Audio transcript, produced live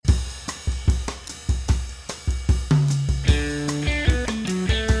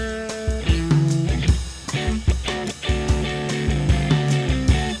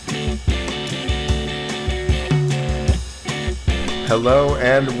Hello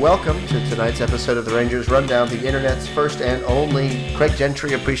and welcome to tonight's episode of the Rangers Rundown, the internet's first and only Craig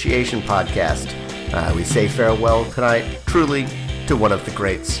Gentry Appreciation Podcast. We say farewell tonight, truly, to one of the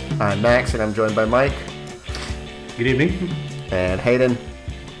greats. I'm Max, and I'm joined by Mike. Good evening. And Hayden.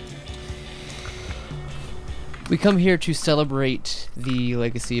 We come here to celebrate the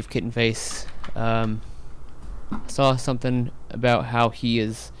legacy of Kitten Face. Saw something about how he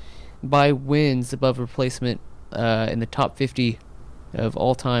is, by wins, above replacement in the top 50 of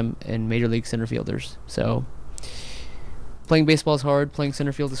all time in Major League center fielders. So, playing baseball is hard, playing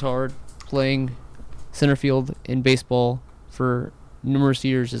center field is hard, playing center field in baseball for numerous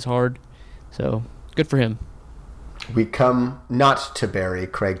years is hard. So, good for him. We come not to bury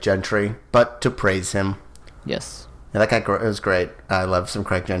Craig Gentry, but to praise him. Yes. Yeah, that guy was great. I love some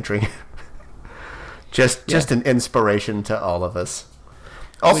Craig Gentry. just an inspiration to all of us.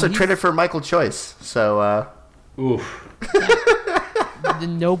 Also traded for Michael Choice, so... Oof.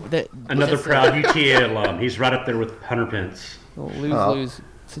 Another proud UTA alum. He's right up there with Hunter Pence. Lose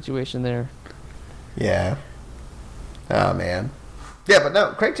situation there. Yeah. Oh, man. Yeah, but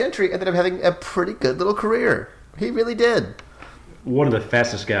no, Craig Gentry ended up having a pretty good little career. He really did. One of the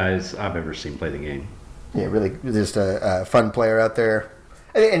fastest guys I've ever seen play the game. Yeah, really just a fun player out there.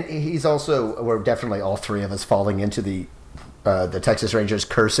 And he's also, we're definitely all three of us falling into the Texas Rangers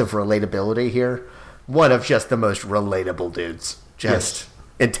curse of relatability here. One of just the most relatable dudes. Just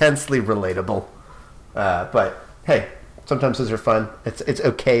intensely relatable. But, hey, sometimes those are fun. It's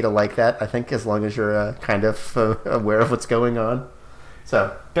okay to like that, I think, as long as you're kind of aware of what's going on.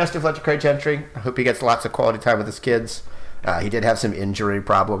 So, best of luck to Craig Gentry. I hope he gets lots of quality time with his kids. He did have some injury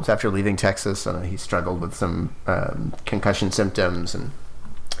problems after leaving Texas. He struggled with some concussion symptoms and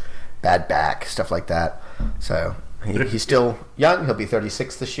bad back, stuff like that. So he's still young. He'll be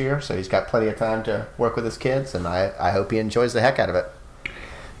 36 this year, so he's got plenty of time to work with his kids, and I hope he enjoys the heck out of it.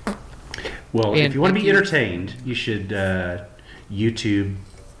 Well, if you want to be entertained, you should YouTube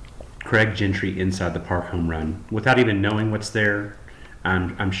Craig Gentry Inside the Park Home Run. Without even knowing what's there,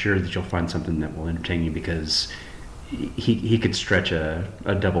 I'm sure that you'll find something that will entertain you because he could stretch a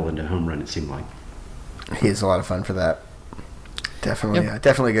double into a home run, it seemed like. He's a lot of fun for that. Definitely,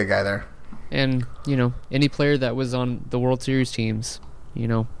 definitely a good guy there. And, any player that was on the World Series teams,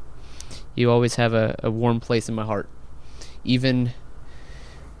 you always have a warm place in my heart. Even,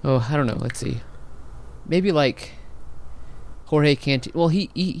 I don't know, let's see. Maybe like Jorge Cantu. Well, he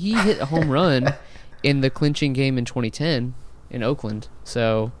hit a home run in the clinching game in 2010 in Oakland.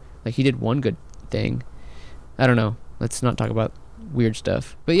 So, he did one good thing. I don't know. Let's not talk about weird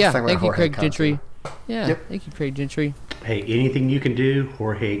stuff. But yeah, thank you, Craig Gentry. Yeah, thank you, Craig Gentry. Hey, anything you can do,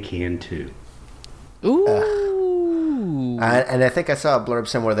 Jorge can too. Ooh. And I think I saw a blurb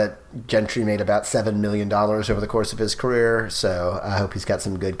somewhere that Gentry made about $7 million over the course of his career, so I hope he's got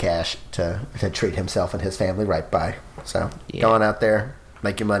some good cash to treat himself and his family right by. So go on out there,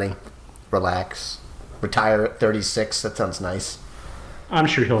 make your money, relax, retire at 36. That sounds nice. I'm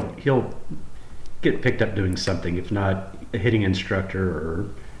sure he'll get picked up doing something, if not a hitting instructor or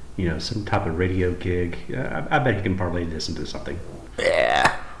some type of radio gig. I bet he can parlay this into something.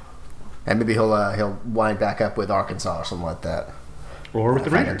 Yeah. And maybe he'll wind back up with Arkansas or something like that. Or with the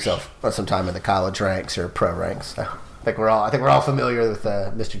Rangers. Himself some time in the college ranks or pro ranks. So I think we're all familiar with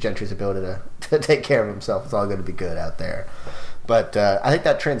Mr. Gentry's ability to take care of himself. It's all going to be good out there. But I think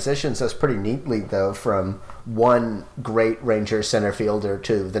that transitions us pretty neatly, though, from one great Ranger center fielder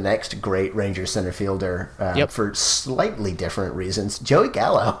to the next great Ranger center fielder for slightly different reasons. Joey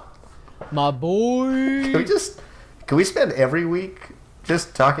Gallo. My boy. Can we spend every week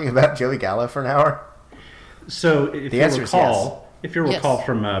just talking about Joey Gallo for an hour? So if you recall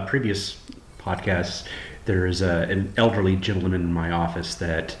from previous podcasts, there is an elderly gentleman in my office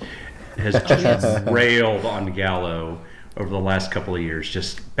that has just railed on Gallo over the last couple of years.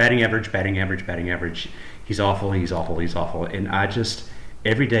 Just batting average. He's awful. And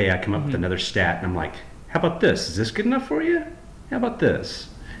every day I come up with another stat, and I'm like, how about this? Is this good enough for you? How about this?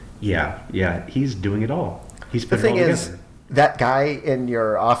 Yeah, he's doing it all. He's put it all together. The thing is, that guy in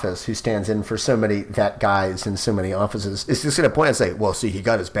your office who stands in for so many that guys in so many offices is just going to point and say, well, see, he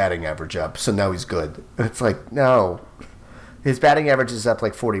got his batting average up, so now he's good. It's like, no. His batting average is up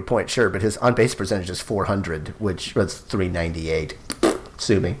like 40 points, sure, but his on-base percentage is 400, which was 398.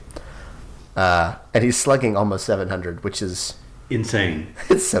 Sue me. And he's slugging almost 700, which is... insane.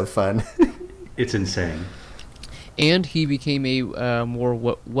 It's so fun. It's insane. And he became a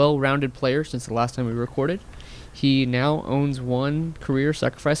more well-rounded player since the last time we recorded. He now owns one career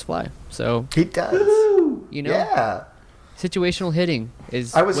sacrifice fly. So he does. You know, yeah. Situational hitting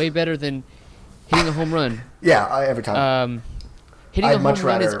is way better than hitting a home run. Yeah, every time. Hitting a home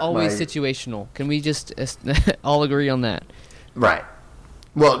run is always situational. Can we just all agree on that? Right.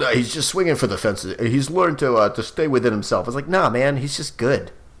 Well, no, he's just swinging for the fences. He's learned to stay within himself. It's like, nah, man, he's just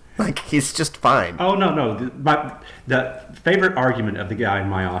good. Like, he's just fine. Oh, no. The favorite argument of the guy in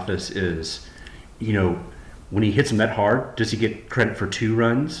my office is, when he hits him that hard, does he get credit for 2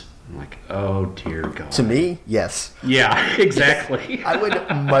 runs? I'm like, oh, dear God. To me, yes. Yeah, exactly. I would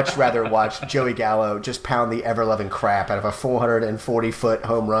much rather watch Joey Gallo just pound the ever-loving crap out of a 440-foot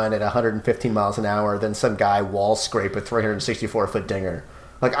home run at 115 miles an hour than some guy wall scrape a 364-foot dinger.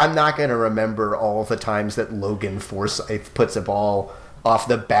 Like, I'm not going to remember all the times that Logan Forsythe puts a ball off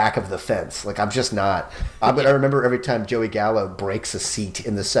the back of the fence. Like, I'm just not. I remember every time Joey Gallo breaks a seat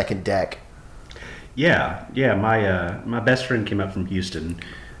in the second deck. Yeah. My best friend came up from Houston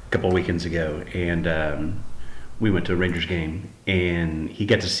a couple of weekends ago, and we went to a Rangers game, and he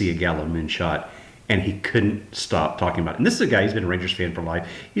got to see a Gallo moonshot, and he couldn't stop talking about it. And this is a guy, he's been a Rangers fan for life.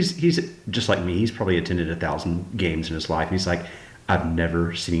 He's just like me. He's probably attended 1,000 games in his life. And he's like, I've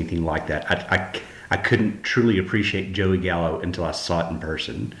never seen anything like that. I couldn't truly appreciate Joey Gallo until I saw it in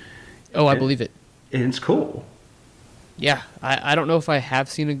person. Oh, I believe it. And it's cool. Yeah, I don't know if I have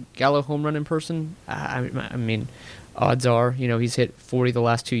seen a Gallo home run in person. I mean, odds are, he's hit 40 the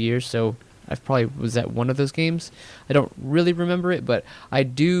last 2 years, so I probably was at one of those games. I don't really remember it, but I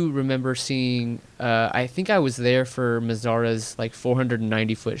do remember seeing, I think I was there for Mazara's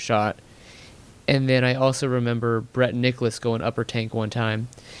 490-foot shot, and then I also remember Brett Nicholas going upper tank one time.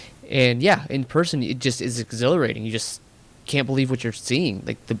 And yeah, in person, it just is exhilarating. You just can't believe what you're seeing.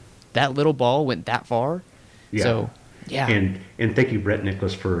 Like, that little ball went that far. Yeah. So, yeah. And thank you, Brett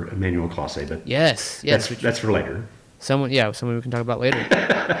Nicholas, for Emmanuel Clase. But yes. That's for later. Someone we can talk about later.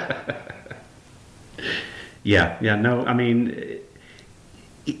 Yeah. No, I mean,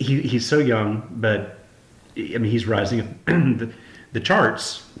 he's so young, but I mean, he's rising the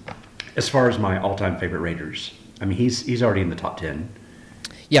charts as far as my all-time favorite Rangers. I mean, he's already in the top 10.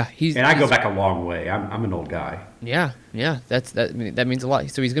 Yeah, I go back a long way. I'm an old guy. Yeah. That means a lot.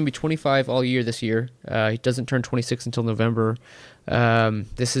 So he's going to be 25 all year this year. He doesn't turn 26 until November.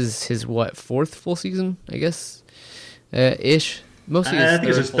 This is his 4th full season, I guess, ish. Mostly I think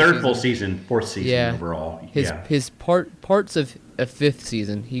it's his third full season, 4th season overall. His parts of a 5th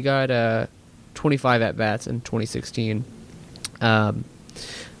season. He got 25 at bats in 2016. Man,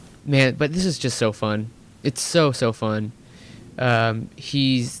 but this is just so fun. It's so fun.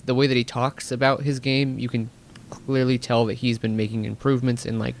 The way that he talks about his game, you can clearly tell that he's been making improvements,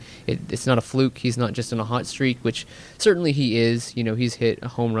 and it's not a fluke. He's not just on a hot streak, which certainly he is. He's hit a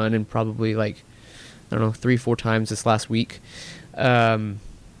home run and probably 3-4 times this last week.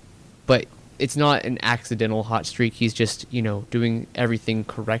 But it's not an accidental hot streak. He's just, doing everything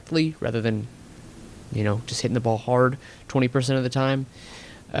correctly rather than, just hitting the ball hard 20% of the time.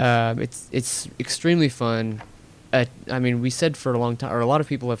 It's extremely fun. I mean, we said for a long time, or a lot of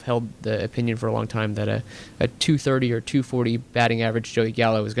people have held the opinion for a long time that a 230 or 240 batting average Joey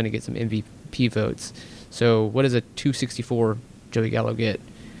Gallo is going to get some MVP votes. So what does a 264 Joey Gallo get?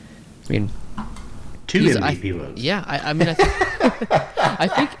 I mean, 2 MVP votes. Yeah, I mean,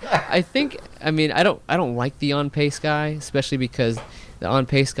 I think. I mean, I don't like the on pace guy, especially because the on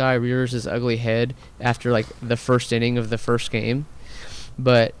pace guy rears his ugly head after the first inning of the first game,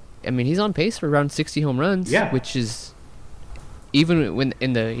 but. I mean, he's on pace for around 60 home runs, which is even when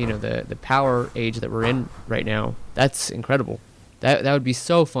in the power age that we're in right now. That's incredible. That would be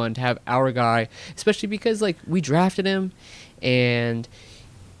so fun to have our guy, especially because we drafted him, and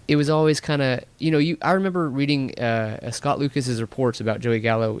it was always kind of I remember reading Scott Lucas's reports about Joey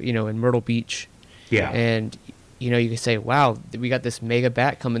Gallo, in Myrtle Beach, and you could say, wow, we got this mega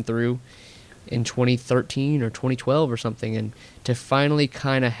bat coming through in 2013 or 2012 or something, and to finally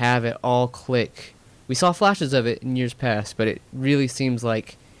kind of have it all click. We saw flashes of it in years past, but it really seems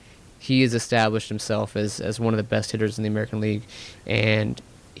like he has established himself as one of the best hitters in the American League, and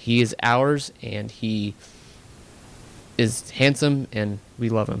he is ours, and he is handsome, and we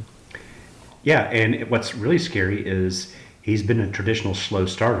love him. Yeah, and what's really scary is he's been a traditional slow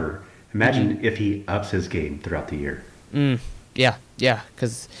starter. Imagine if he ups his game throughout the year. Yeah,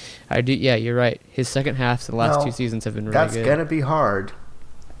 because I do. Yeah, you're right. His second half, the last 2 seasons have been really good. That's gonna be hard.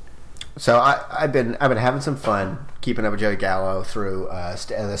 So I've been having some fun keeping up with Joey Gallo through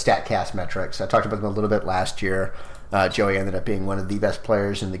the Statcast metrics. I talked about them a little bit last year. Joey ended up being one of the best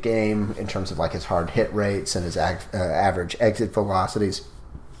players in the game in terms of his hard hit rates and his average exit velocities,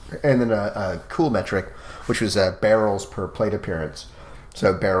 and then a cool metric, which was barrels per plate appearance.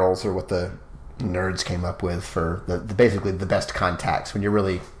 So barrels are what the nerds came up with for basically the best contacts when you're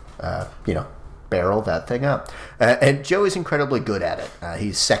really barrel that thing up. And Joey's incredibly good at it.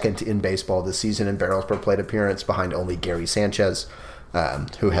 He's second in baseball this season in barrels per plate appearance, behind only Gary Sanchez,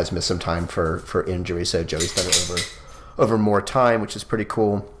 who has missed some time for injury. So Joey's done it over more time, which is pretty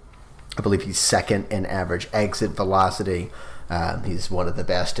cool. I believe he's second in average exit velocity. He's one of the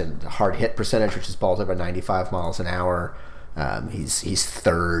best in hard hit percentage, which is balls over 95 miles an hour. He's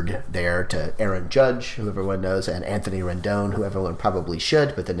third there to Aaron Judge, who everyone knows, and Anthony Rendon, who everyone probably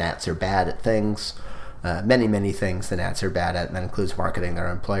should, but the Nats are bad at things. Many things the Nats are bad at, and that includes marketing their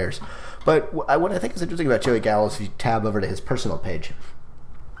own players. But what I think is interesting about Joey Gallo is if you tab over to his personal page,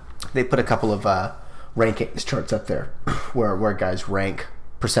 they put a couple of rankings charts up there where guys rank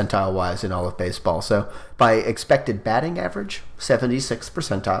percentile-wise in all of baseball. So by expected batting average, 76th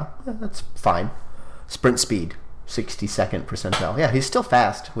percentile. That's fine. Sprint speed, 62nd percentile. Yeah, he's still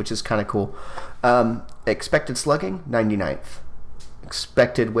fast, which is kind of cool. Expected slugging, 99th.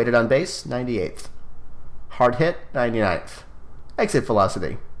 Expected weighted on base, 98th. Hard hit, 99th. Exit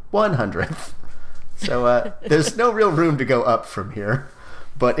velocity, 100th. So there's no real room to go up from here.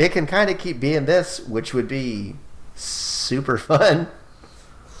 But it can kind of keep being this, which would be super fun.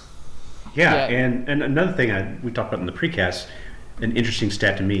 Yeah, and another thing we talked about in the precast, an interesting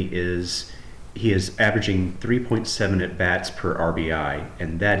stat to me is he is averaging 3.7 at-bats per RBI,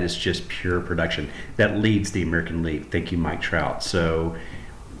 and that is just pure production. That leads the American League. Thank you, Mike Trout. So,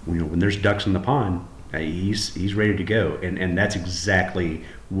 when there's ducks in the pond, he's ready to go, and that's exactly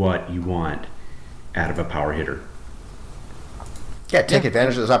what you want out of a power hitter. Yeah, take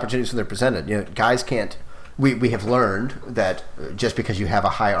advantage of those opportunities when they're presented. Guys can't. We have learned that just because you have a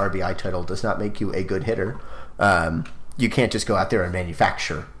high RBI total does not make you a good hitter. You can't just go out there and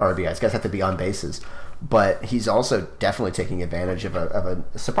manufacture RBIs. Guys have to be on bases. But he's also definitely taking advantage of a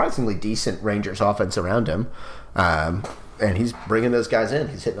surprisingly decent Rangers offense around him. And he's bringing those guys in.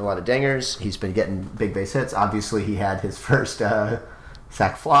 He's hitting a lot of dingers. He's been getting big base hits. Obviously, he had his first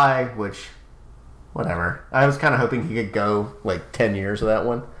sac fly, which, whatever. I was kind of hoping he could go like 10 years with that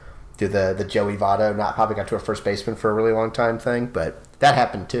one. Do the Joey Votto, not probably got to a first baseman for a really long time thing, but that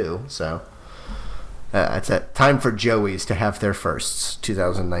happened too. So it's a time for Joeys to have their firsts,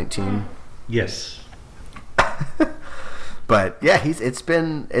 2019. Yes. But yeah, it's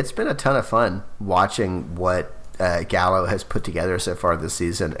been a ton of fun watching what Gallo has put together so far this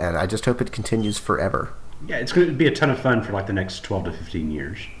season, and I just hope it continues forever. Yeah, it's going to be a ton of fun for like the next 12 to 15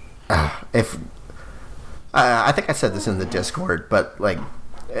 years. If I think I said this in the Discord, but like.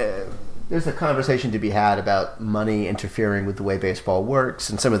 There's a conversation to be had about money interfering with the way baseball works,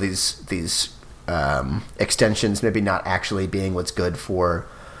 and some of these extensions maybe not actually being what's good for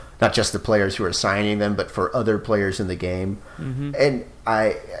not just the players who are signing them, but for other players in the game. Mm-hmm.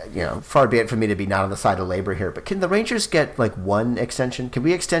 And far be it for me to be not on the side of labor here, but can the Rangers get like one extension? Can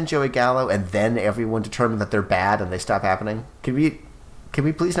we extend Joey Gallo and then everyone determine that they're bad and they stop happening? Can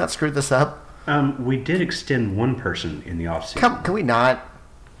we please not screw this up? We did extend one person in the offseason. Can we not?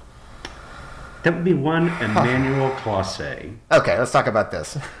 That would be one Emmanuel Clase. Okay, let's talk about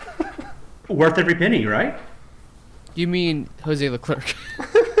this. Worth every penny, right? You mean Jose Leclerc?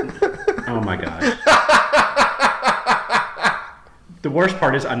 Oh my gosh. The worst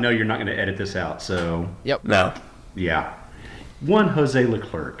part is I know you're not going to edit this out, so... Yep. No. Yeah. One Jose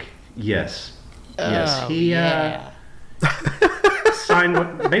Leclerc. Yes. Yes. He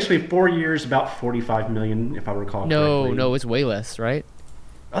signed basically 4 years, about $45 million, if I recall correctly. No, it's way less, right?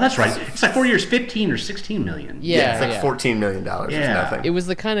 Oh, that's right. It's like 4 years, 15 or 16 million. Yeah, it's like $14 million. Yeah. It's nothing. It was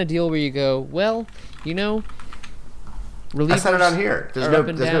the kind of deal where you go, well, relievers I said it on here. There's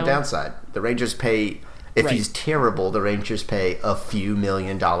no downside. The Rangers pay, if he's terrible, the Rangers pay a few $1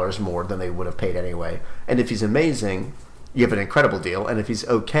 million more than they would have paid anyway. And if he's amazing, you have an incredible deal. And if he's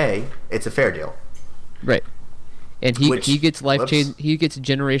okay, it's a fair deal. Right. And he gets he gets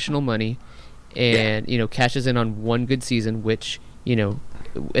generational money, and cashes in on one good season, which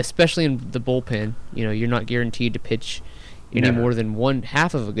especially in the bullpen, you're not guaranteed to pitch any more than one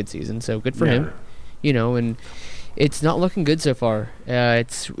half of a good season. So good for him, and it's not looking good so far.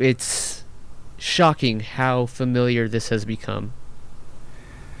 It's shocking how familiar this has become.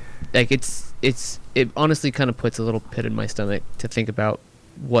 Like it honestly kind of puts a little pit in my stomach to think about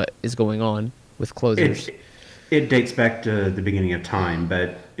what is going on with closers. It dates back to the beginning of time,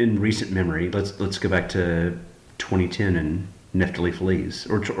 but in recent memory, let's go back to 2010 and Neftali Feliz,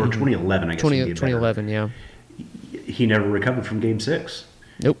 or 2011, I guess. 2011, yeah. He never recovered from Game 6.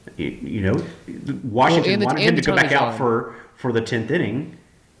 Nope. Washington wanted him to go back out for the 10th inning.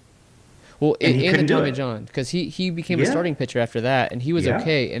 Well, and the damage on, because he became a starting pitcher after that, and he was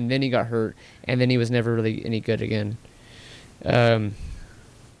okay, and then he got hurt, and then he was never really any good again.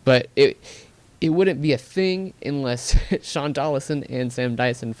 But it wouldn't be a thing unless Sean Dollison and Sam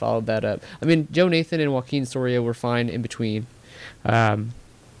Dyson followed that up. I mean, Joe Nathan and Joaquin Soria were fine in between.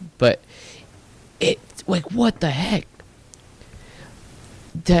 But it's like, what the heck?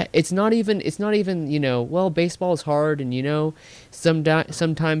 That it's not even well, baseball is hard, and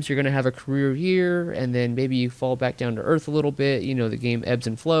sometimes you're gonna have a career year and then maybe you fall back down to earth a little bit. The game ebbs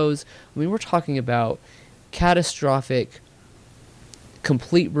and flows. I mean, we're talking about catastrophic,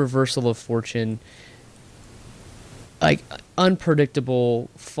 complete reversal of fortune, like unpredictable,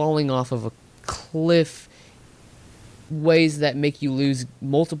 falling off of a cliff, ways that make you lose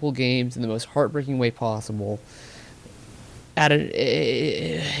multiple games in the most heartbreaking way possible.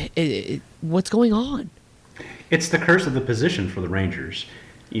 What's going on? It's the curse of the position for the Rangers.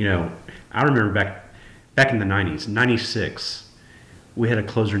 I remember back in the 90s, 96, we had a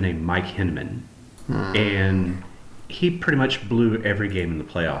closer named Mike Henneman, and he pretty much blew every game in the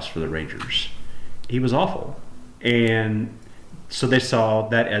playoffs for the Rangers. He was awful. And so they saw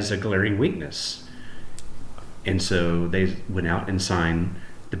that as a glaring weakness. And so they went out and signed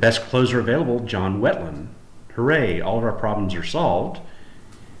the best closer available, John Wetteland. Hooray, all of our problems are solved.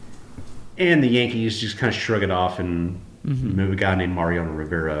 And the Yankees just kind of shrug it off and move a guy named Mariano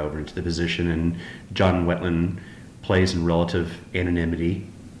Rivera over into the position, and John Wetteland plays in relative anonymity.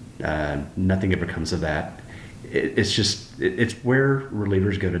 Nothing ever comes of that. It's where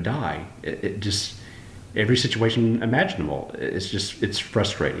relievers go to die. It just, every situation imaginable. It's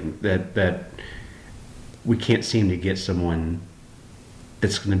frustrating that we can't seem to get someone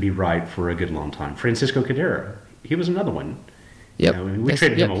that's going to be right for a good long time. Francisco Cadera, he was another one. Yep. We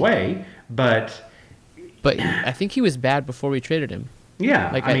traded him away, but I think he was bad before we traded him. Yeah,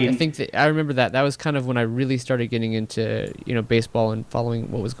 I think that I remember that. That was kind of when I really started getting into baseball and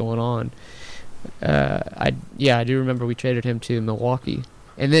following what was going on. I do remember we traded him to Milwaukee,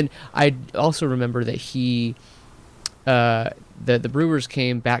 and then I also remember that the Brewers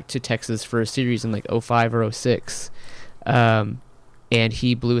came back to Texas for a series in like 05 or 06. And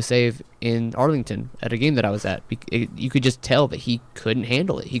he blew a save in Arlington at a game that I was at. You could just tell that he couldn't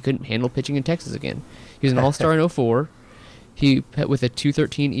handle it. He couldn't handle pitching in Texas again. He was an all-star in 04. He, with a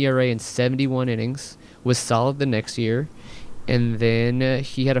 2.13 ERA in 71 innings, was solid the next year. And then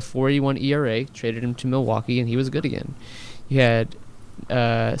he had a 4.81 ERA, traded him to Milwaukee, and he was good again. You had,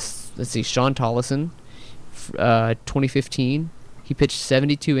 Sean Tollison, 2015. He pitched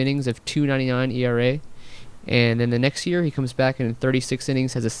 72 innings of 2.99 ERA. And then the next year, he comes back and in 36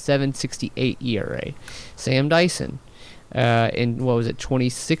 innings has a 7.68 ERA. Sam Dyson, in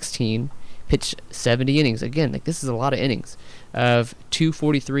 2016, pitched 70 innings. Again, this is a lot of innings of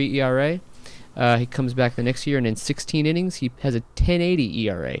 2.43 ERA. He comes back the next year, and in 16 innings, he has a 10.80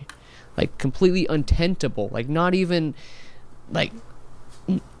 ERA. Completely untentable. Not even,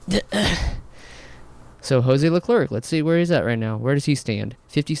 So Jose Leclerc, let's see where he's at right now. Where does he stand?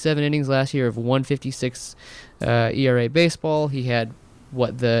 57 innings last year of 1.56 ERA baseball. He had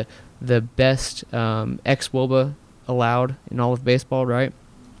the best ex-WOBA allowed in all of baseball, right?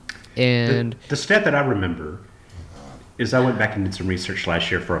 And the stat that I remember is I went back and did some research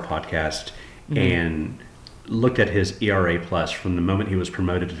last year for a podcast and looked at his ERA plus from the moment he was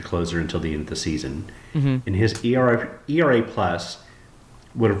promoted to the closer until the end of the season. And his ERA plus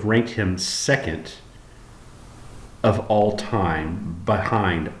would have ranked him second of all time,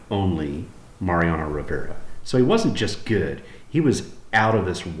 behind only Mariano Rivera. So he wasn't just good; he was out of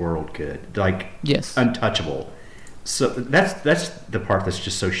this world good, yes, untouchable. So that's the part that's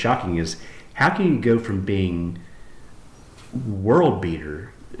just so shocking: is how can you go from being world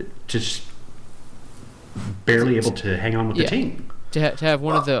beater to just barely able to hang on with the team? To have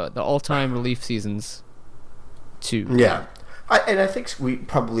one of the all-time relief seasons, too. Yeah. I think we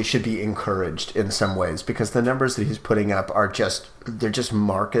probably should be encouraged in some ways, because the numbers that he's putting up they're just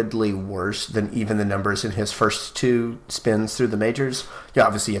markedly worse than even the numbers in his first two spins through the majors. Yeah,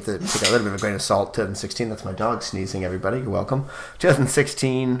 obviously you have to take a little bit of a grain of salt. 2016, that's my dog sneezing, everybody. You're welcome.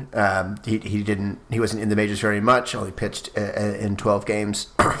 2016, he wasn't in the majors very much, only pitched in 12 games,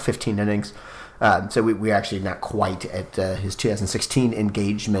 15 innings. So we're actually not quite at his 2016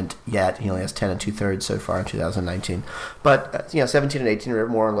 engagement yet. He only has 10 2/3 so far in 2019. But 17 and 18 are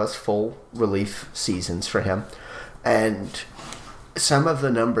more or less full relief seasons for him, and some of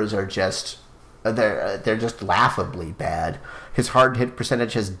the numbers are just they're just laughably bad. His hard hit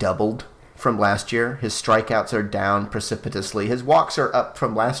percentage has doubled from last year. His strikeouts are down precipitously. His walks are up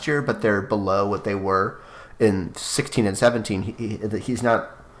from last year, but they're below what they were in 16 and 17. He's not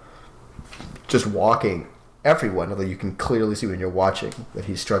just walking everyone, although you can clearly see when you're watching that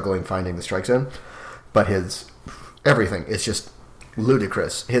he's struggling finding the strike zone. But his everything is just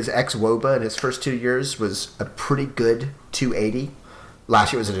ludicrous. His ex-WOBA in his first 2 years was a pretty good 280.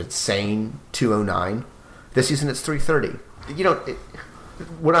 Last year was an insane 209. This season it's 330.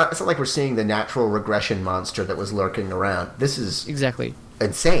 It's not like we're seeing the natural regression monster that was lurking around. This is exactly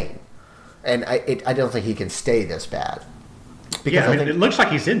insane, and I don't think he can stay this bad. Because it looks like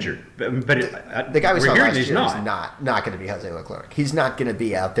he's injured, but the guy we saw last year is not going to be Jose Leclerc. He's not going to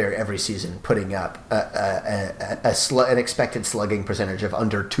be out there every season putting up an expected slugging percentage of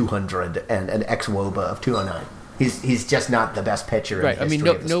under 200 and an ex-WOBA of 209. He's just not the best pitcher. Right. In the history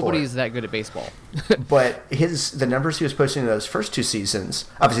of the nobody's sport. that good at baseball. But the numbers he was posting in those first 2 seasons,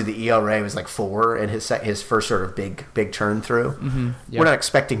 obviously the ERA was like 4 in his first sort of big turn through. Mm-hmm. Yep. We're not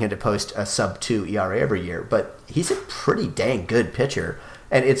expecting him to post a sub-2 ERA every year, but he's a pretty dang good pitcher,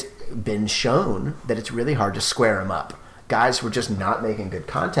 and it's been shown that it's really hard to square him up. Guys were just not making good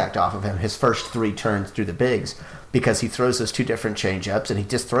contact off of him his first 3 turns through the bigs because he throws those 2 different changeups and he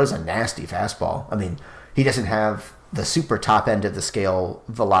just throws a nasty fastball. I mean, he doesn't have the super top end of the scale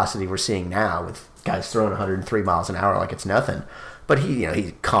velocity we're seeing now with guys throwing 103 miles an hour like it's nothing. But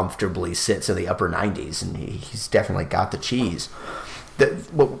he comfortably sits in the upper 90s, and he's definitely got the cheese.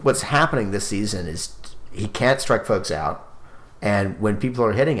 What's happening this season is he can't strike folks out, and when people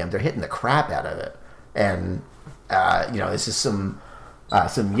are hitting him, they're hitting the crap out of it. And this is some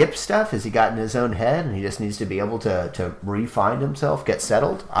yip stuff. Has he gotten in his own head, and he just needs to be able to re-find himself, get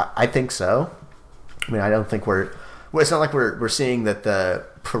settled? I think so. I mean, I don't think it's not like we're seeing that the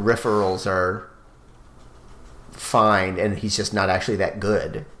peripherals are fine and he's just not actually that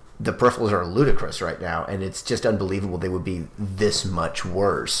good. The peripherals are ludicrous right now, and it's just unbelievable they would be this much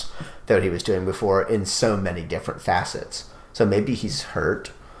worse than what he was doing before in so many different facets. So maybe he's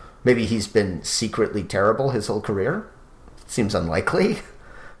hurt. Maybe he's been secretly terrible his whole career. Seems unlikely.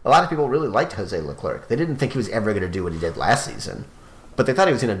 A lot of people really liked Jose Leclerc. They didn't think he was ever going to do what he did last season, but they thought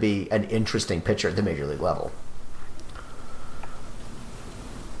he was going to be an interesting pitcher at the major league level.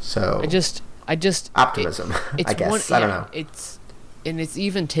 So I just optimism. I guess I don't know. It's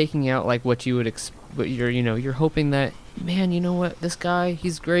even taking out like what you would you're hoping that, man, you know what, this guy,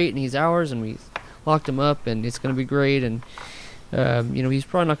 he's great and he's ours and we locked him up and it's going to be great, and he's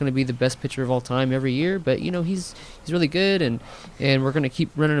probably not going to be the best pitcher of all time every year, but he's really good, and we're going to keep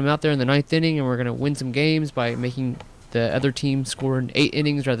running him out there in the 9th inning, and we're going to win some games by making the other team score in 8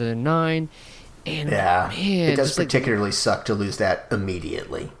 innings rather than 9. And man, it does particularly suck to lose that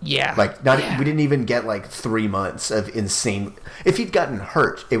immediately. Yeah, we didn't even get like 3 months of insane. If he'd gotten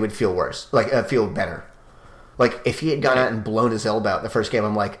hurt, it would feel worse. Feel better. Like if he had gone out and blown his elbow out the first game,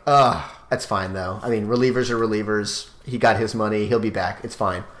 I'm like, that's fine though. I mean, relievers are relievers. He got his money. He'll be back. It's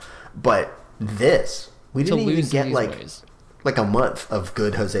fine. But we didn't even get like a month of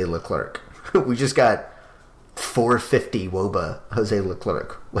good Jose Leclerc. We just got 450 WOBA Jose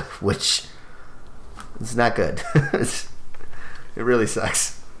Leclerc, which is not good. It really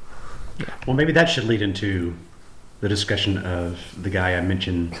sucks. Yeah. Well, maybe that should lead into the discussion of the guy I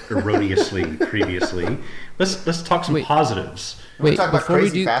mentioned erroneously previously. Let's talk some positives. Wait, talk about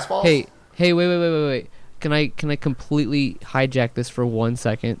crazy fastballs? Hey, wait. Can I completely hijack this for 1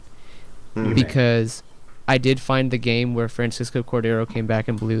 second? Mm-hmm. Because I did find the game where Francisco Cordero came back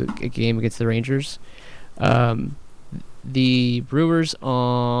and blew a game against the Rangers. The Brewers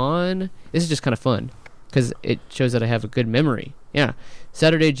this is just kind of fun because it shows that I have a good memory. Yeah.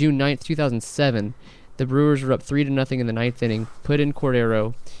 Saturday, June 9th, 2007, the Brewers were up 3-0 in the 9th inning, put in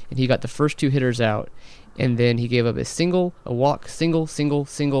Cordero, and he got the first 2 hitters out, and then he gave up a single, a walk, single,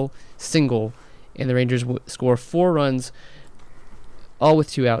 and the Rangers score 4 runs, all with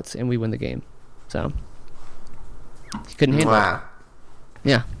 2 outs, and we win the game. So, he couldn't handle it.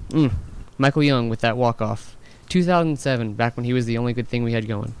 Yeah. Michael Young with that walk-off. 2007, back when he was the only good thing we had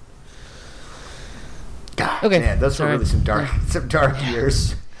going. God, okay, man, those were really some dark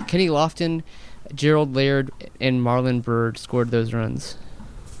years. Kenny Lofton, Gerald Laird, and Marlon Byrd scored those runs.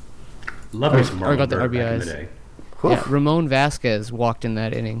 Lovely Marlon got the Byrd RBIs. Back in the day. Yeah, Ramon Vasquez walked in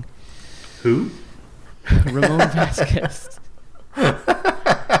that inning. Who? Ramon Vasquez.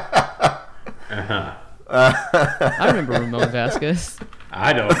 Uh-huh. I remember Ramon Vasquez.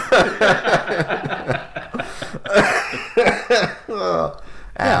 I don't.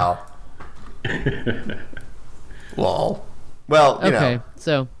 Ow. Lol. Well,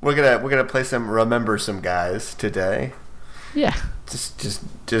 so we're gonna play remember some guys today. Yeah. Just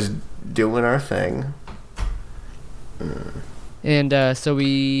doing our thing. And so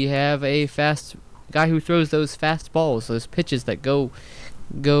we have a fast guy who throws those fast balls, those pitches that go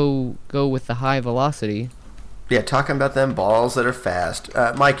with the high velocity. Yeah, talking about them balls that are fast.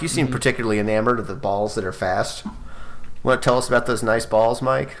 Mike, you seem particularly enamored of the balls that are fast. Want to tell us about those nice balls,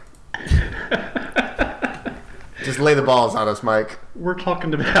 Mike? Just lay the balls on us, Mike. We're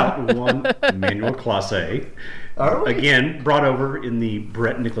talking about one Emmanuel Clase. Again, brought over in the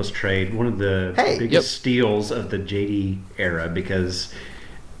Brett Nicholas trade, one of the biggest steals of the JD era, because,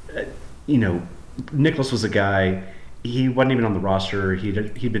 Nicholas was a guy, he wasn't even on the roster.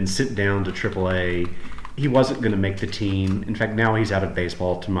 He'd been sent down to AAA. He wasn't going to make the team. In fact, now he's out of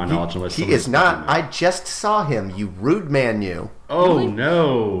baseball, to my knowledge. He is not. I just saw him, you rude man, you. Oh, really?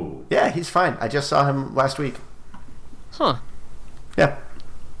 No. Yeah, he's fine. I just saw him last week. Huh. Yeah.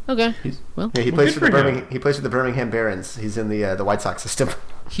 Okay. He plays for the Birmingham Barons. He's in the White Sox system.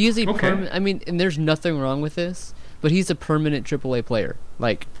 He is a permanent. I mean, and there's nothing wrong with this, but he's a permanent AAA player.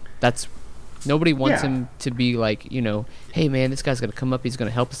 Like, that's nobody wants him to be like, hey man, this guy's gonna come up. He's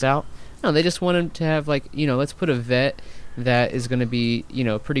gonna help us out. No, they just want him to have like, let's put a vet that is gonna be,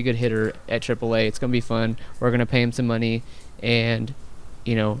 a pretty good hitter at AAA. It's gonna be fun. We're gonna pay him some money, and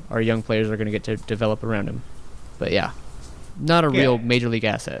our young players are gonna get to develop around him. But yeah. Not a real major league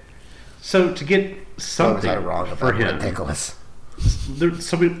asset. So to get something for him,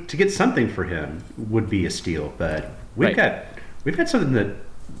 to get something for him would be a steal. But we've got something that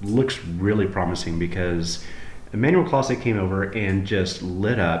looks really promising, because Emmanuel Clase came over and just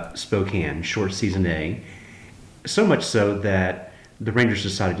lit up Spokane short season A, so much so that the Rangers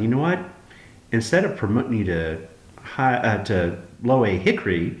decided, you know what? Instead of promoting you to low A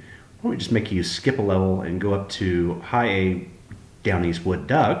Hickory, why don't we just make you skip a level and go up to high A Down East Wood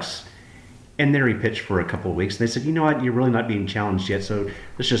Ducks? And there he pitched for a couple of weeks. And they said, you know what, you're really not being challenged yet, so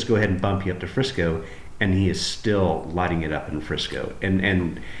let's just go ahead and bump you up to Frisco. And he is still lighting it up in Frisco.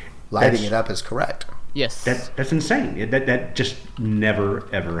 And lighting it up is correct. Yes. That's insane. That just never,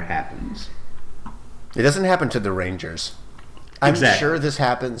 ever happens. It doesn't happen to the Rangers. I'm sure this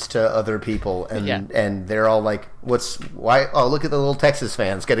happens to other people, and they're all like, why? Oh, look at the little Texas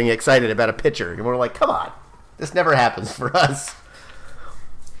fans getting excited about a pitcher. And we're like, come on. This never happens for us.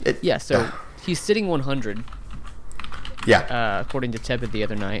 So he's sitting 100. Yeah. According to Tepid the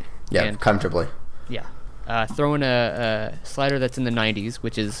other night. Yeah, and comfortably. Yeah. Throwing a slider that's in the 90s,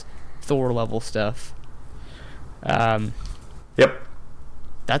 which is Thor level stuff. Yep.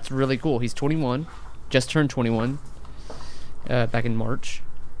 That's really cool. He's 21. Just turned 21. Back in March.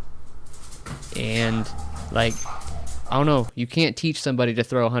 And, I don't know. You can't teach somebody to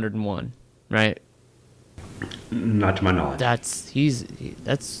throw 101, right? Not to my knowledge. This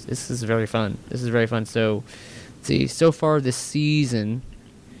is very fun. This is very fun. So, let's see. So far this season,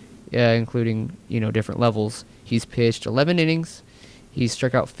 including, different levels, he's pitched 11 innings. He's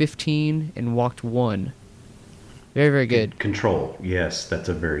struck out 15 and walked 1. Very, very good. Control. Yes, that's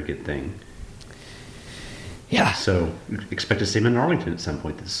a very good thing. Yeah. So expect to see him in Arlington at some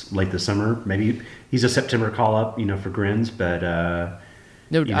point late this summer. Maybe he's a September call up, for Grins, but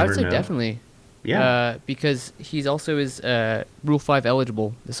no, I would say definitely. Yeah. Because he's also is Rule 5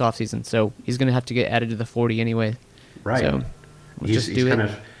 eligible this offseason, so he's going to have to get added to the 40 anyway. Right. So he's kind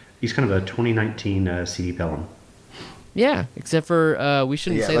of a 2019 CD Pelham. Yeah, except for we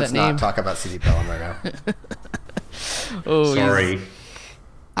shouldn't say that name. Let's not talk about CD Pelham right now. Oh, sorry.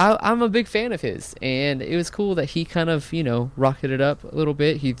 I'm a big fan of his, and it was cool that he kind of, rocketed it up a little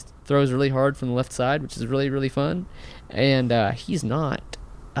bit. He throws really hard from the left side, which is really, really fun. And he's not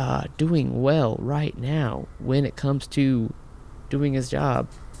doing well right now when it comes to doing his job.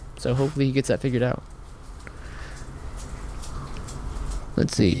 So hopefully he gets that figured out.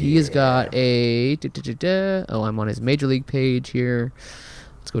 Let's see. He has got a... I'm on his major league page here.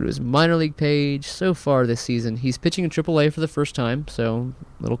 Let's go to his minor league page. So far this season, he's pitching in AAA for the first time, so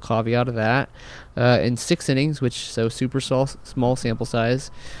little caveat of that. In 6 innings, super small sample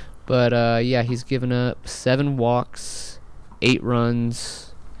size. But he's given up 7 walks, 8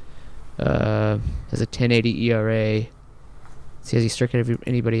 runs, has a 10.80 ERA. Has he struck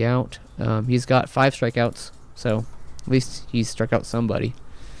anybody out? He's got 5 strikeouts, so at least he's struck out somebody.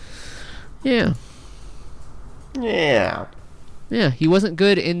 Yeah. Yeah, he wasn't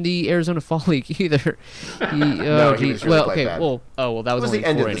good in the Arizona Fall League either. No, he was really quite bad. That was only the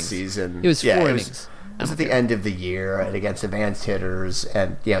end 4 of innings. The season. It was 4 innings. It was at the end of the year and against advanced hitters,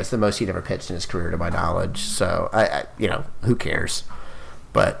 and it's the most he'd ever pitched in his career, to my knowledge. So I who cares?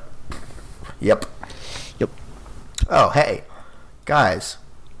 But yep. Oh, hey, guys.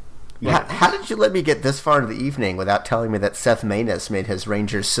 Yeah. How did you let me get this far into the evening without telling me that Seth Maness made his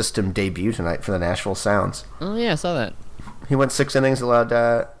Rangers system debut tonight for the Nashville Sounds? Oh yeah, I saw that. He went 6 innings,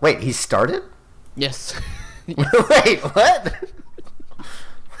 allowed... Wait, he started? Yes. Wait, what?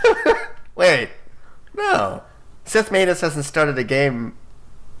 Wait. No. Seth Maness hasn't started a game...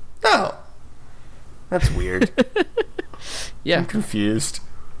 No. That's weird. Yeah. I'm confused.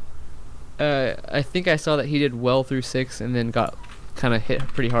 I think I saw that he did well through 6 and then got kind of hit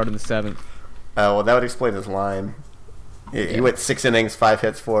pretty hard in the 7th. Oh, well, that would explain his line. He went 6 innings, 5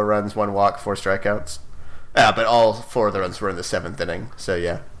 hits, 4 runs, 1 walk, 4 strikeouts. But all 4 of the runs were in the 7th inning. So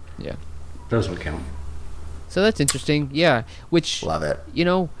yeah. Yeah. Those would count. So that's interesting. Yeah. Which Love it.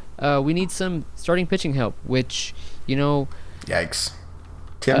 We need some starting pitching help. Which Yikes.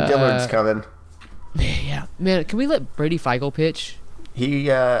 Tim Dillard's coming. Yeah, man. Can we let Brady Feigl pitch?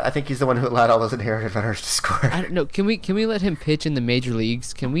 I think he's the one who allowed all those inherited runners to score. I don't know. Can we let him pitch in the major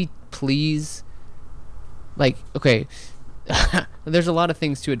leagues? Can we please? Okay, there's a lot of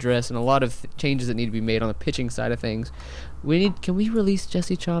things to address and a lot of changes that need to be made on the pitching side of things. Can we release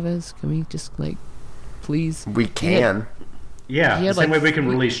Jesse Chavez? Can we just please? We can. The same way we can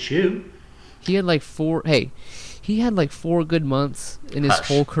release Chu. He had 4. Hey, he had 4 good months in his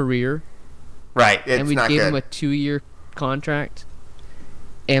whole career. Right, and we gave him a 2-year contract.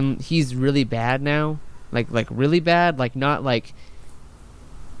 And he's really bad now, really bad, not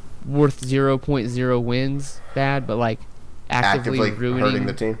worth 0.0 wins bad, but actively hurting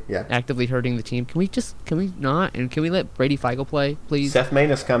the team. Yeah, actively hurting the team. Can we not? And can we let Brady Feigl play, please? Seth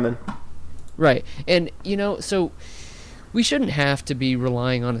Maness coming. Right, and so we shouldn't have to be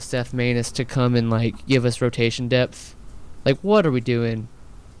relying on a Seth Maness to come and give us rotation depth. What are we doing,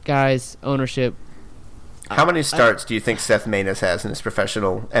 guys? Ownership. How many starts do you think Seth Maness has in his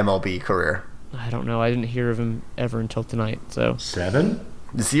professional MLB career? I don't know. I didn't hear of him ever until tonight. So 7?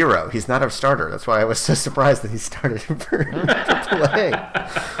 0. He's not a starter. That's why I was so surprised that he started for play.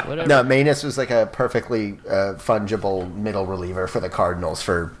 Whatever. No, Maness was a perfectly fungible middle reliever for the Cardinals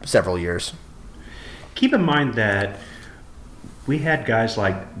for several years. Keep in mind that we had guys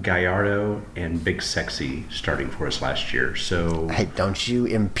like Gallardo and Big Sexy starting for us last year, so... Hey, don't you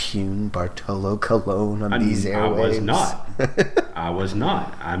impugn Bartolo Colon on these airwaves? I was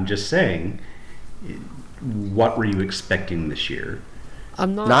not. I'm just saying, what were you expecting this year?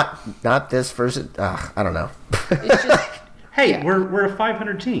 I'm not... Not this versus... I don't know. It's just... Hey, we're a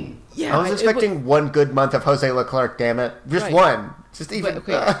 500 team. Yeah, I was expecting one good month of Jose Leclerc, damn it. Just one. Just even. But,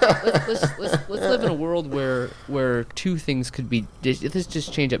 okay, let's live in a world where 2 things could be. Let's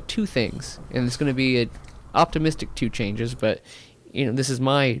just change up 2 things, and it's going to be an optimistic 2 changes. But this is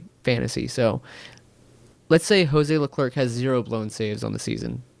my fantasy. So let's say Jose Leclerc has 0 blown saves on the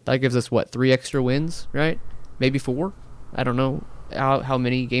season. That gives us 3 extra wins, right? Maybe 4. I don't know how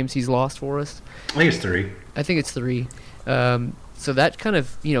many games he's lost for us. I think it's 3. I think it's 3. So that kind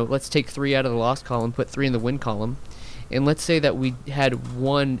of let's take 3 out of the loss column, put 3 in the win column. And let's say that we had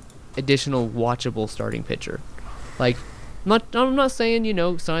 1 additional watchable starting pitcher. I'm not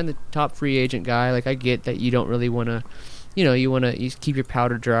saying, sign the top free agent guy. I get that you don't really want to, you keep your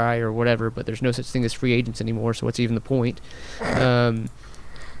powder dry or whatever, but there's no such thing as free agents anymore, so what's even the point?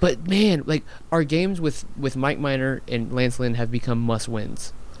 But, man, our games with Mike Minor and Lance Lynn have become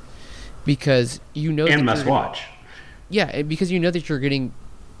must-wins. Because And must-watch. Yeah, because that you're getting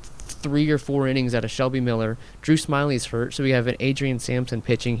 3 or 4 innings out of Shelby Miller. Drew Smiley's hurt, so we have an Adrian Sampson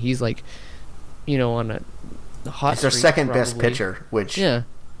pitching. He's on a hot It's our streak, second probably. best pitcher, which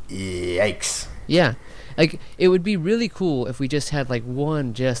yikes. Yeah, it would be really cool if we just had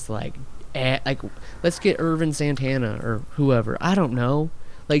one, just let's get Irvin Santana or whoever. I don't know.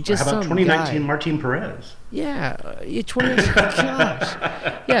 Just how about some 2019 guy. Martin Perez? Yeah, 2019. Gosh,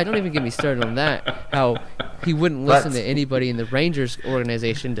 yeah. Don't even get me started on that. How he wouldn't listen to anybody in the Rangers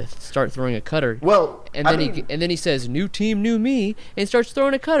organization to start throwing a cutter. Well, and then he says, "New team, new me," and starts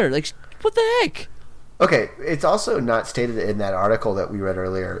throwing a cutter. What the heck? Okay, it's also not stated in that article that we read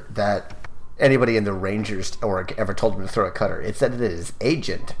earlier that anybody in the Rangers ever told him to throw a cutter. It said that his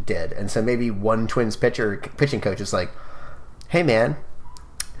agent did, and so maybe one Twins pitching coach is like, "Hey, man.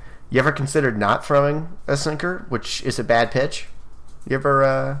 You ever considered not throwing a sinker, which is a bad pitch? You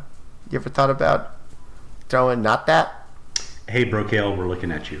ever thought about throwing not that?" Hey, Brocail, we're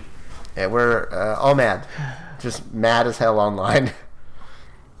looking at you. Yeah, we're all mad. Just mad as hell online.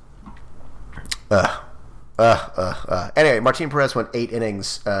 Anyway, Martin Perez went 8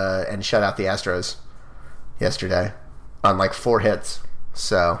 innings and shut out the Astros yesterday on 4 hits.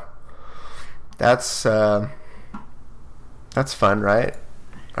 So that's fun, right?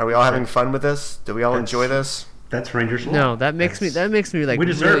 Are we all having fun with this? Do we all enjoy this? That's Rangers law. No, that makes me we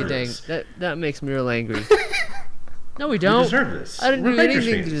deserve really this. that makes me real angry. No, we don't. We deserve this. I didn't We're do Rangers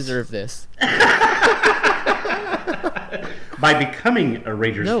anything fans. to deserve this. By becoming a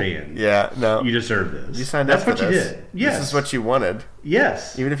Rangers fan, no. you deserve this. You signed That's up for what this. you did. Yes. This is what you wanted.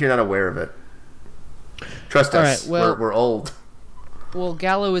 Yes. Even if you're not aware of it. Trust us. All right, well, we're old. Well,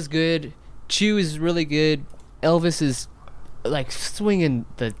 Gallo is good. Chu is really good. Elvis is like swinging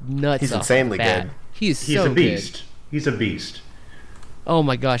the nuts. He's off insanely the bat. good. He's a beast. Good. He's a beast. Oh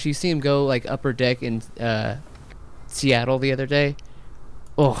my gosh, you see him go like upper deck in Seattle the other day.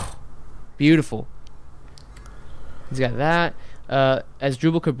 Oh, beautiful. He's got that.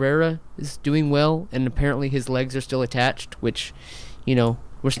 Asdrubal Cabrera is doing well, and apparently his legs are still attached, which,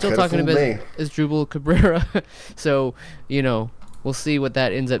 we're still talking about Asdrubal Cabrera. So, we'll see what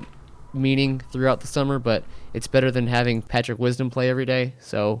that ends up meaning throughout the summer, but it's better than having Patrick Wisdom play every day,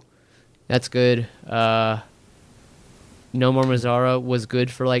 so that's good. Nomar Mazara was good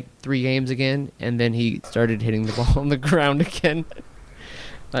for like 3 games again, and then he started hitting the ball on the ground again.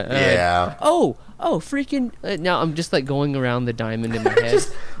 Yeah. Freaking! Now I'm just like going around the diamond in my head.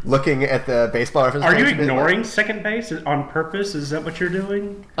 Just looking at the baseball reference. Are you ignoring second base on purpose? Is that what you're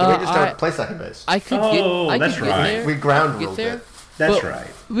doing? We just don't play second base. I could get that's get right. there. We ground ruled it. That's right.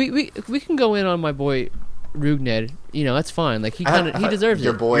 We can go in on my boy Rugned. That's fine. Like he deserves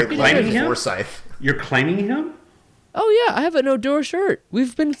your it. Your boy claiming him? Forsyth. You're claiming him? Oh yeah, I have an Odor shirt.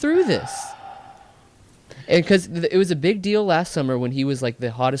 We've been through this. And because it was a big deal last summer when he was like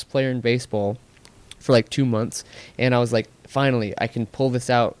the hottest player in baseball for like 2 months, and I was like, finally, I can pull this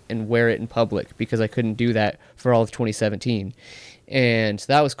out and wear it in public because I couldn't do that for all of 2017, and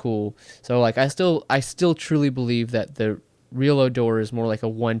that was cool. So like, I still truly believe that the real Odor is more like a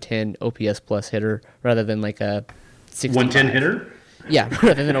 110 OPS plus hitter rather than like a 65. 110 hitter. Yeah,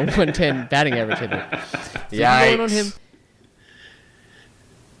 rather than a 110 batting average hitter. So going on him.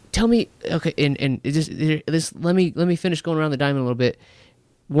 Tell me, okay, and just let me finish going around the diamond a little bit.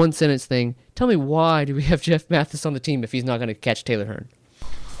 One sentence thing. Tell me, why do we have Jeff Mathis on the team if he's not going to catch Taylor Hearn?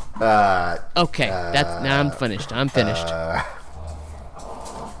 Okay, now I'm finished.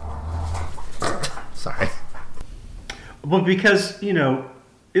 Sorry. Well, because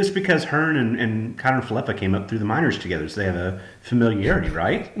it's because Hearn and Connor Falefa came up through the minors together, so they have a familiarity,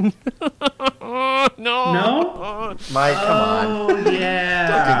 right? No? Mike, come on. Oh, yeah.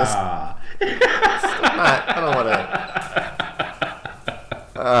 Don't do this. I don't want to.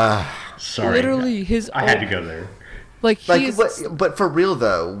 Sorry. Literally, I had to go there. But for real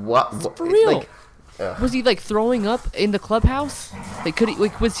though, what for real? Like, was he like throwing up in the clubhouse? Like, did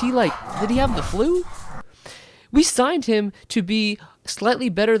he have the flu? We signed him to be slightly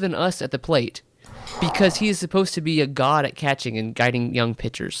better than us at the plate because he is supposed to be a god at catching and guiding young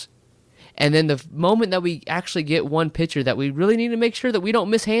pitchers. And then the moment that we actually get one pitcher that we really need to make sure that we don't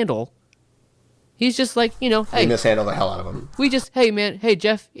mishandle, he's just like, hey. We mishandle the hell out of him. We just, hey, man, hey,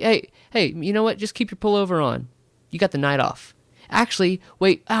 Jeff, hey, you know what? Just keep your pullover on. You got the night off. Actually,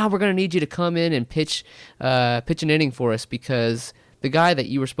 wait, we're going to need you to come in and pitch an inning for us because the guy that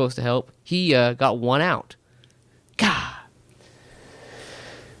you were supposed to help, he got 1 out. God.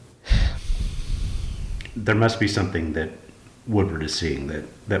 There must be something that Woodward is seeing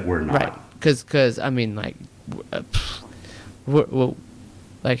that we're not. Right. Because I mean, like,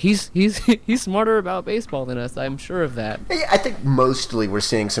 like he's smarter about baseball than us. I'm sure of that. I think mostly we're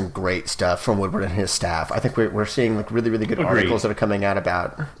seeing some great stuff from Woodward and his staff. I think we're seeing like really, really good articles that are coming out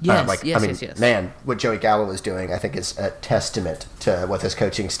about. Yes. Man, what Joey Gallo is doing, I think, is a testament to what this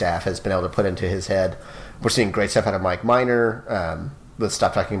coaching staff has been able to put into his head. We're seeing great stuff out of Mike Minor. Let's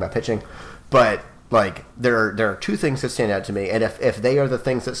stop talking about pitching, but. Like, there are 2 things that stand out to me, and if they are the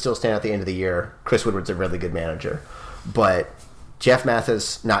things that still stand out at the end of the year, Chris Woodward's a really good manager. But Jeff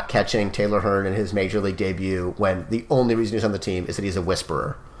Mathis not catching Taylor Hearn in his major league debut when the only reason he's on the team is that he's a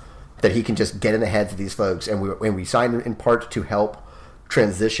whisperer, that he can just get in the heads of these folks, and we signed him in part to help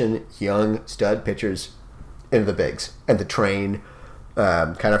transition young stud pitchers into the bigs and to train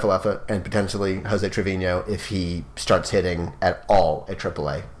Connor Falefa and potentially Jose Trevino if he starts hitting at all at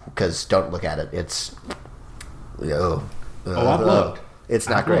AAA. Because don't look at it. It's it's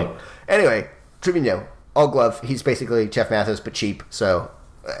not great. Anyway, Trevino, all glove. He's basically Jeff Mathis but cheap. So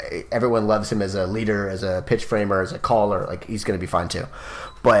everyone loves him as a leader, as a pitch framer, as a caller. Like, he's going to be fine too.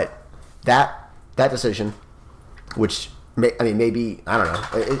 But that decision, which maybe I don't know.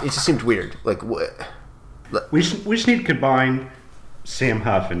 It just seemed weird. Like we just need to combine Sam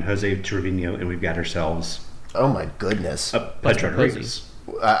Huff and Jose Trevino, and we've got ourselves. Oh my goodness! Pedro Rodriguez.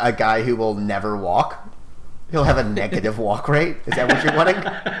 A guy who will never walk. He'll have a negative walk rate. Is that what you're wanting?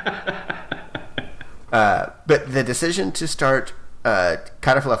 But the decision to start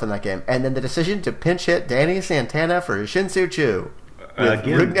Connor Falefa in that game, and then the decision to pinch hit Danny Santana for Shin-Soo Choo.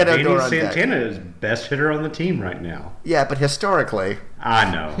 Again, Danny Santana is best hitter on the team right now. Yeah, but historically,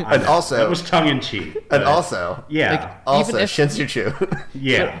 I know. And also, that was tongue in cheek. And also, Shin-Soo Choo.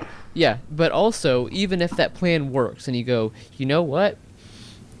 Yeah. But also, even if that plan works, and you go, you know what?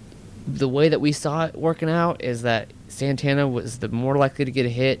 The way that we saw it working out is that Santana was the more likely to get a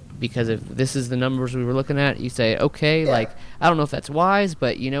hit because if this is the numbers we were looking at, you say, okay, I don't know if that's wise,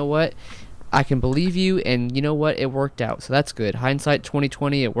 but you know what? I can believe you, and you know what? It worked out, so that's good. Hindsight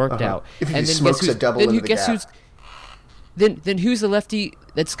 2020, it worked out. If he and then smokes a double into the gap. Then who's the lefty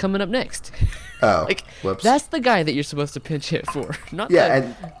that's coming up next? Oh, whoops. That's the guy that you're supposed to pinch hit for, not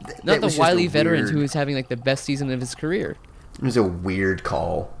the wily veteran who is having the best season of his career. It was a weird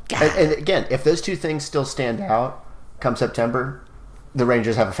call. And again, if those two things still stand out come September, the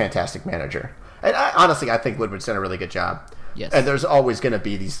Rangers have a fantastic manager. And honestly, I think Woodward's done a really good job. Yes. And there's always going to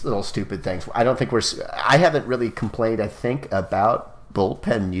be these little stupid things. I haven't really complained, I think, about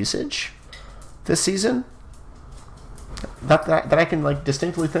bullpen usage this season. Not that I can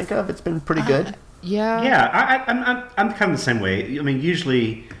distinctly think of. It's been pretty good. Yeah. I'm kind of the same way. I mean,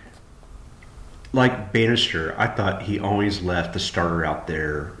 usually, like Bannister, I thought he always left the starter out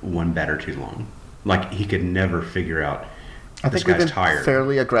there one batter too long. Like he could never figure out. I think we've been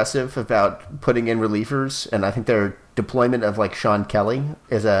fairly aggressive about putting in relievers, and I think their deployment of Sean Kelly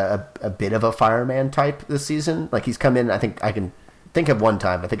is a bit of a fireman type this season. He's come in. I think I can think of one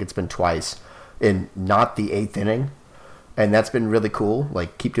time. I think it's been twice in not the 8th inning, and that's been really cool.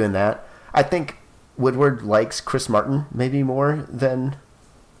 Keep doing that. I think Woodward likes Chris Martin maybe more than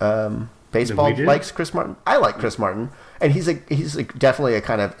baseball likes Chris Martin. I like Chris Martin, and he's definitely a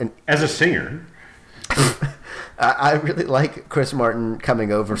kind of as a singer. I really like Chris Martin coming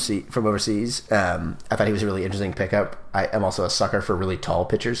from overseas. I thought he was a really interesting pickup. I am also a sucker for really tall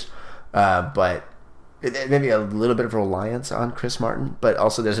pitchers, but maybe a little bit of reliance on Chris Martin. But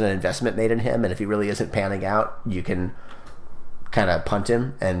also, there's an investment made in him, and if he really isn't panning out, you can kind of punt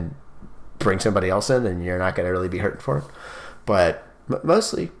him and bring somebody else in, and you're not going to really be hurting for it. But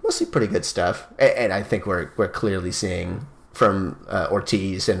mostly pretty good stuff, and I think we're clearly seeing from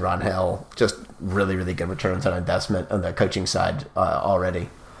Ortiz and Rangel just really, really good returns on investment on the coaching side already.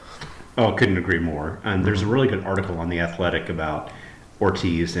 Oh, couldn't agree more. And there's a really good article on The Athletic about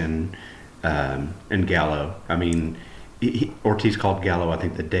Ortiz and Gallo. I mean, Ortiz called Gallo, I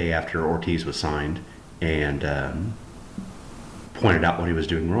think, the day after Ortiz was signed and pointed out what he was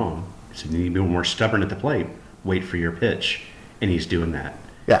doing wrong. He said, you need to be more stubborn at the plate. Wait for your pitch. And he's doing that.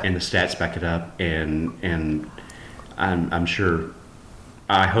 Yeah. And the stats back it up. And I'm sure,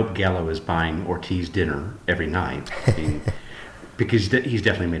 I hope Gallo is buying Ortiz dinner every night because he's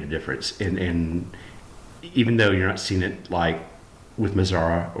definitely made a difference. And even though you're not seeing it with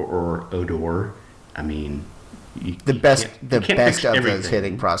Mazara or Odor, I mean, the best of those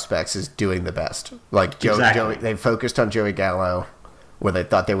hitting prospects is doing the best. Joey, they focused on Joey Gallo, where they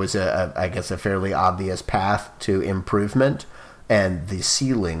thought there was a fairly obvious path to improvement, and the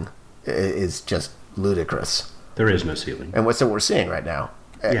ceiling is just ludicrous. There is no ceiling. And what's what we're seeing right now.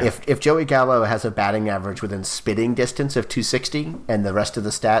 Yeah. If Joey Gallo has a batting average within spitting distance of 260 and the rest of the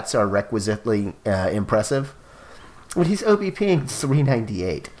stats are requisitely impressive, when he's OBPing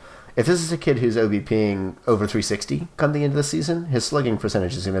 398. If this is a kid who's OBPing over 360 come the end of the season, his slugging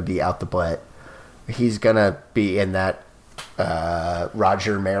percentage is going to be out the butt. He's going to be in that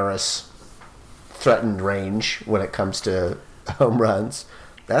Roger Maris threatened range when it comes to home runs.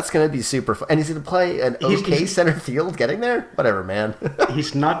 That's going to be super fun. And he's going to play an center field getting there? Whatever, man.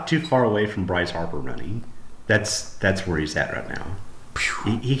 He's not too far away from Bryce Harper running. That's where he's at right now.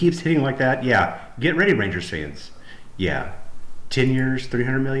 He keeps hitting like that. Yeah. Get ready, Rangers fans. Yeah. 10 years,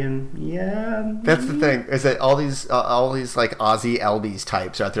 $300 million. Yeah. That's the thing, is that all these Ozzy Albies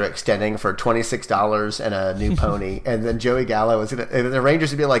types are out there extending for $26 and a new pony, and then Joey Gallo is and the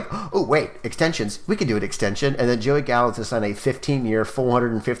Rangers would be like, oh wait, extensions, we can do an extension, and then Joey Gallo is on a 15-year,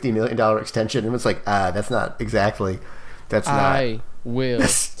 $450 million extension, and it's like, that's not exactly. That's not. I will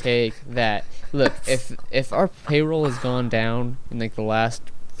take that. Look, if our payroll has gone down in the last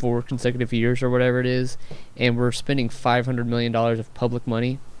 4 consecutive years or whatever it is, and we're spending $500 million of public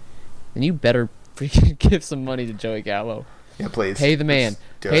money, then you better freaking give some money to Joey Gallo. Yeah, please. Pay the man.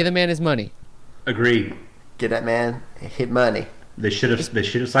 Pay the man his money. Agreed. Get that man his money. They should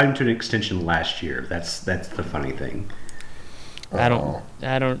have signed him to an extension last year. That's the funny thing. I don't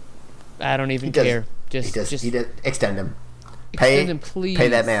even care. Just extend him. Extend him, please. Pay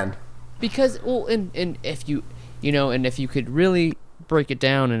that man. Because and if you and if you could really break it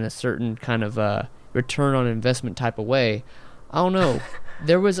down in a certain kind of return on investment type of way, I don't know.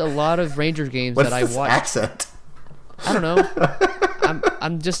 There was a lot of Rangers games that I watched. Accent? I don't know.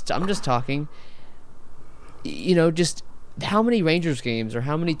 I'm just talking. Just how many Rangers games or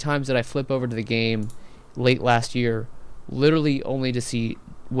how many times did I flip over to the game late last year, literally only to see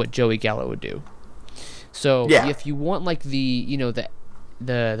what Joey Gallo would do. So if you want the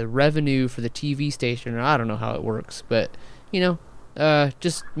the revenue for the TV station, I don't know how it works, but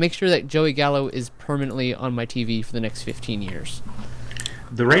just make sure that Joey Gallo is permanently on my TV for the next 15 years.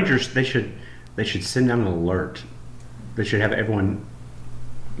 The Rangers, they should send out an alert. They should have everyone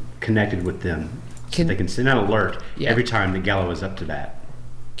connected with them. So they can send out an alert every time the Gallo is up to bat.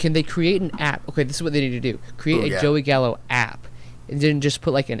 Can they create an app? Okay, this is what they need to do. Create a Joey Gallo app, and then just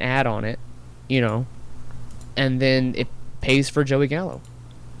put like an ad on it, and then it pays for Joey Gallo.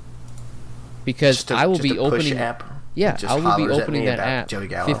 Because I will be opening app. Yeah, I will be opening that app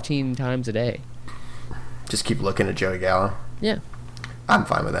 15 times a day. Just keep looking at Joey Gallo. Yeah. I'm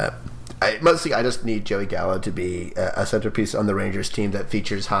fine with that. I just need Joey Gallo to be a centerpiece on the Rangers team that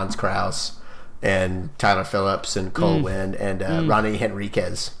features Hans Krause and Tyler Phillips and Cole Winn and Ronnie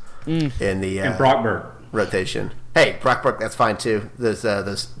Henriquez in the and Brock Burke rotation. Hey, Brock Burke, that's fine too. There's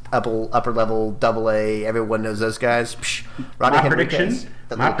upper level AA. Everyone knows those guys. Ronnie Henriquez.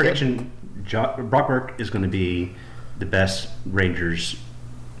 My prediction: Brock Burke is going to be the best Rangers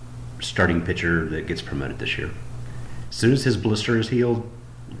starting pitcher that gets promoted this year. As soon as his blister is healed,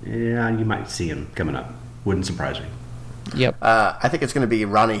 you might see him coming up. Wouldn't surprise me. Yep. I think it's going to be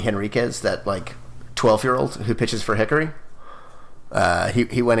Ronnie Henriquez, that 12-year-old who pitches for Hickory.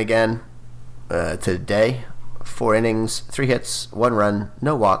 He went again today. 4 innings, 3 hits, 1 run,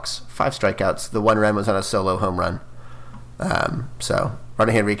 no walks, 5 strikeouts. The 1 run was on a solo home run. So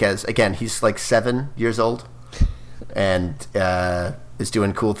Ronnie Henriquez, again, he's 7 years old and is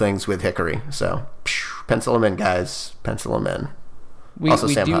doing cool things with Hickory. So pencil him in, guys. Pencil him in.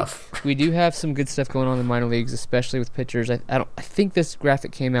 Sam Huff. We do have some good stuff going on in the minor leagues, especially with pitchers. I think this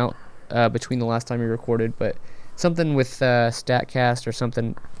graphic came out between the last time we recorded, but something with StatCast or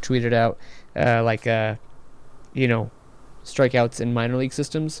something tweeted out strikeouts in minor league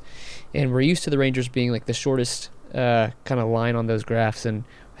systems, and we're used to the Rangers being the shortest kind of line on those graphs, and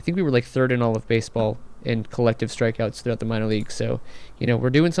I think we were 3rd in all of baseball in collective strikeouts throughout the minor league. So we're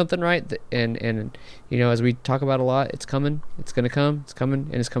doing something right, and as we talk about a lot, it's coming, it's going to come, it's coming,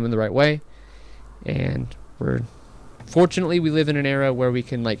 and it's coming the right way. And fortunately we live in an era where we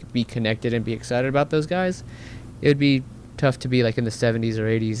can be connected and be excited about those guys. It would be tough to be in the 70s or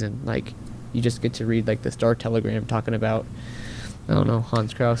 80s and you just get to read the Star Telegram talking about, I don't know,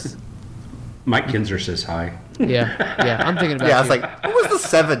 Hans Krause. Mike Kinzer says hi. Yeah, I'm thinking about. Yeah, I was what was the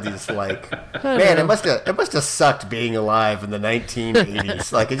 70s like? Man, it must have sucked being alive in the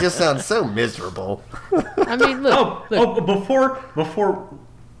 1980s. It just sounds so miserable. I mean, look.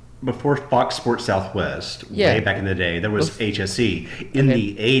 Before Fox Sports Southwest, way back in the day, there was HSE. In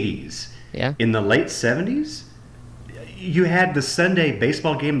the 80s, in the late 70s, you had the Sunday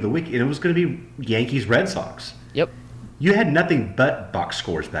baseball game of the week, and it was going to be Yankees-Red Sox. Yep. You had nothing but box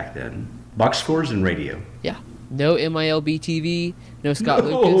scores back then. Box scores and radio. Yeah. No MILB TV, no Scott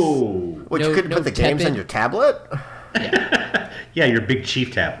Lucas. What, you couldn't put the games on your tablet? Yeah. Yeah, your big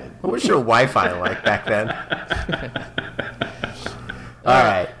chief tablet. What was your Wi-Fi like back then? All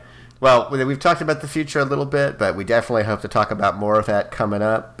right. Well, we've talked about the future a little bit, but we definitely hope to talk about more of that coming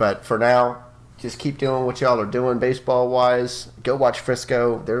up. But for now, just keep doing what y'all are doing baseball-wise. Go watch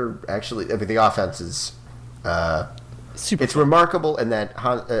Frisco. They're actually, the offense is it's remarkable in that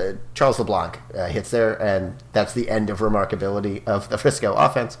Charles LeBlanc hits there, and that's the end of remarkability of the Frisco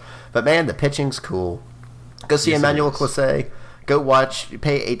offense. But, man, the pitching's cool. Go see Emmanuel Clase. Go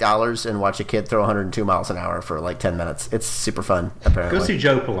pay $8 and watch a kid throw 102 miles an hour for 10 minutes. It's super fun, apparently. Go see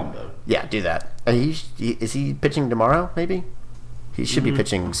Joe Palumbo. Yeah, do that. And is he pitching tomorrow, maybe? He should be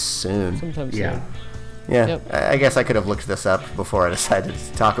pitching soon. Sometimes yeah. Yeah, yep. I guess I could have looked this up before I decided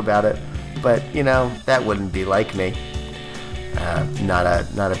to talk about it. But, that wouldn't be like me. Not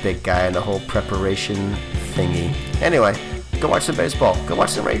a big guy in the whole preparation thingy. Anyway, go watch some baseball. Go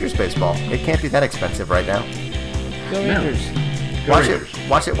watch some Rangers baseball. It can't be that expensive right now. Go Rangers.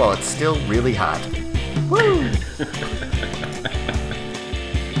 Watch it while it's still really hot. Woo!